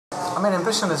I mean,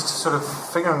 ambition is sort of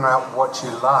figuring out what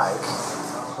you like,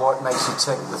 what makes you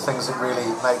tick, the things that really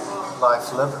make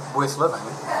life worth living,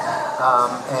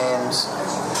 and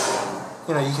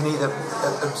you can either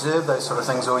observe those sort of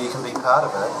things or you can be part of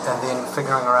it, and then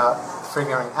figuring out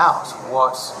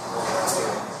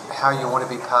how you want to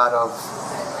be part of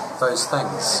those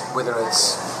things, whether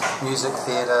it's music,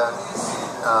 theatre,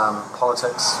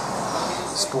 politics,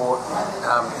 sport,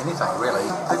 anything really.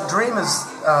 The dream is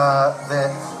that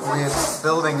we're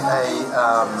building a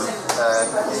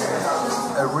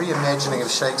reimagining of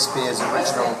Shakespeare's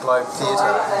original Globe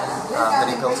Theatre that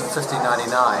he built in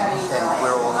 1599, and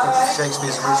where all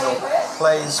Shakespeare's original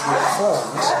plays were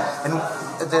performed, and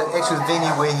the actual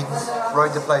venue where he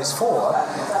wrote the plays for,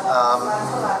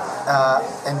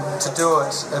 and to do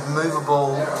it a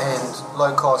movable and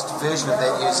low-cost version of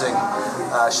that using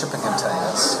shipping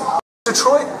containers.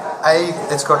 Detroit,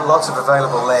 it's got lots of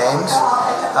available land.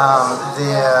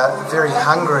 They're very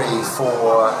hungry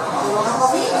for.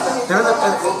 They're in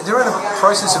a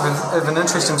process of an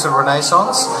interesting sort of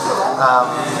renaissance.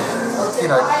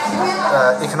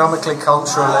 Economically,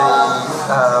 culturally,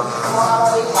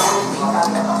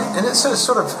 and it's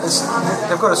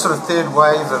they've got a sort of third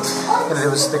wave of. There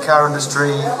was the car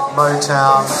industry,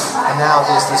 Motown, and now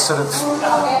there's this sort of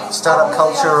startup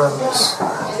culture and.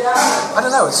 I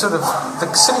don't know, it's sort of,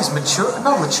 the city's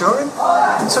not maturing,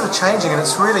 it's sort of changing, and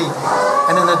it's really,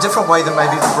 and in a different way than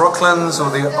maybe the Brooklyns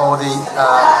or the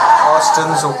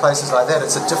Austins or places like that.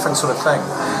 It's a different sort of thing.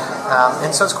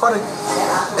 And so it's quite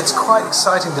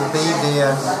exciting to be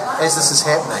there as this is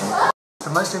happening.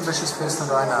 The most ambitious person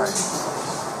that I know.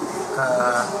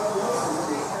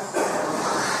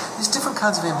 There's different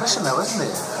kinds of ambition though, isn't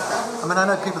there? I mean, I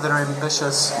know people that are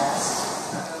ambitious.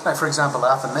 Like, for example,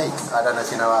 Arthur Meek. I don't know if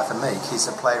you know Arthur Meek. He's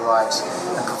a playwright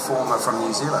and performer from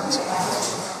New Zealand.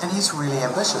 And he's really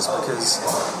ambitious because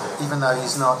even though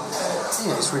he's not,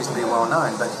 he's reasonably well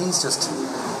known, but he's just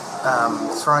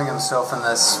throwing himself in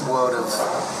this world of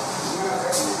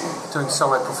doing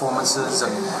solo performances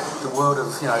and the world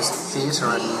of, theatre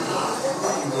in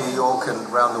New York and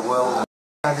around the world.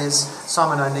 There's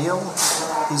Simon O'Neill.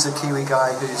 He's a Kiwi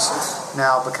guy who's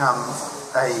now become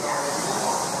a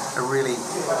really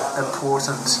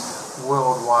important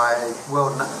worldwide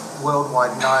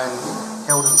known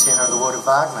Helden tenor in the world of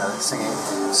Wagner.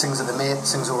 Sings at the Met,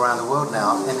 sings all around the world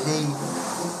now. And he,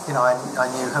 I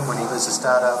knew him when he was a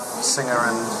startup singer,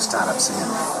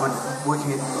 when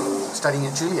studying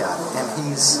at Juilliard, and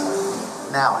he's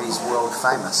world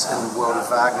famous in the world of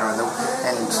Wagner, and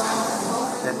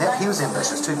that he was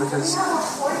ambitious too, because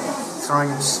throwing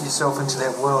yourself into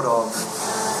that world of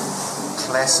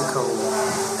classical,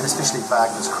 and especially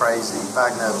Wagner's crazy.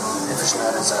 Wagner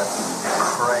aficionados are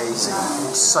crazy,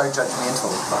 so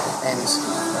judgmental, and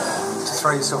to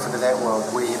throw yourself into that world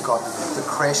where you've got the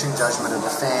crashing judgment of the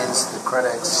fans, the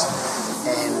critics,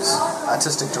 and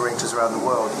artistic directors around the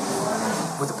world,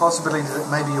 with the possibility that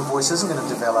maybe your voice isn't going to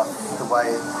develop the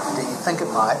way that you think it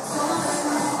might,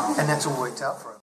 and that's all worked out for him.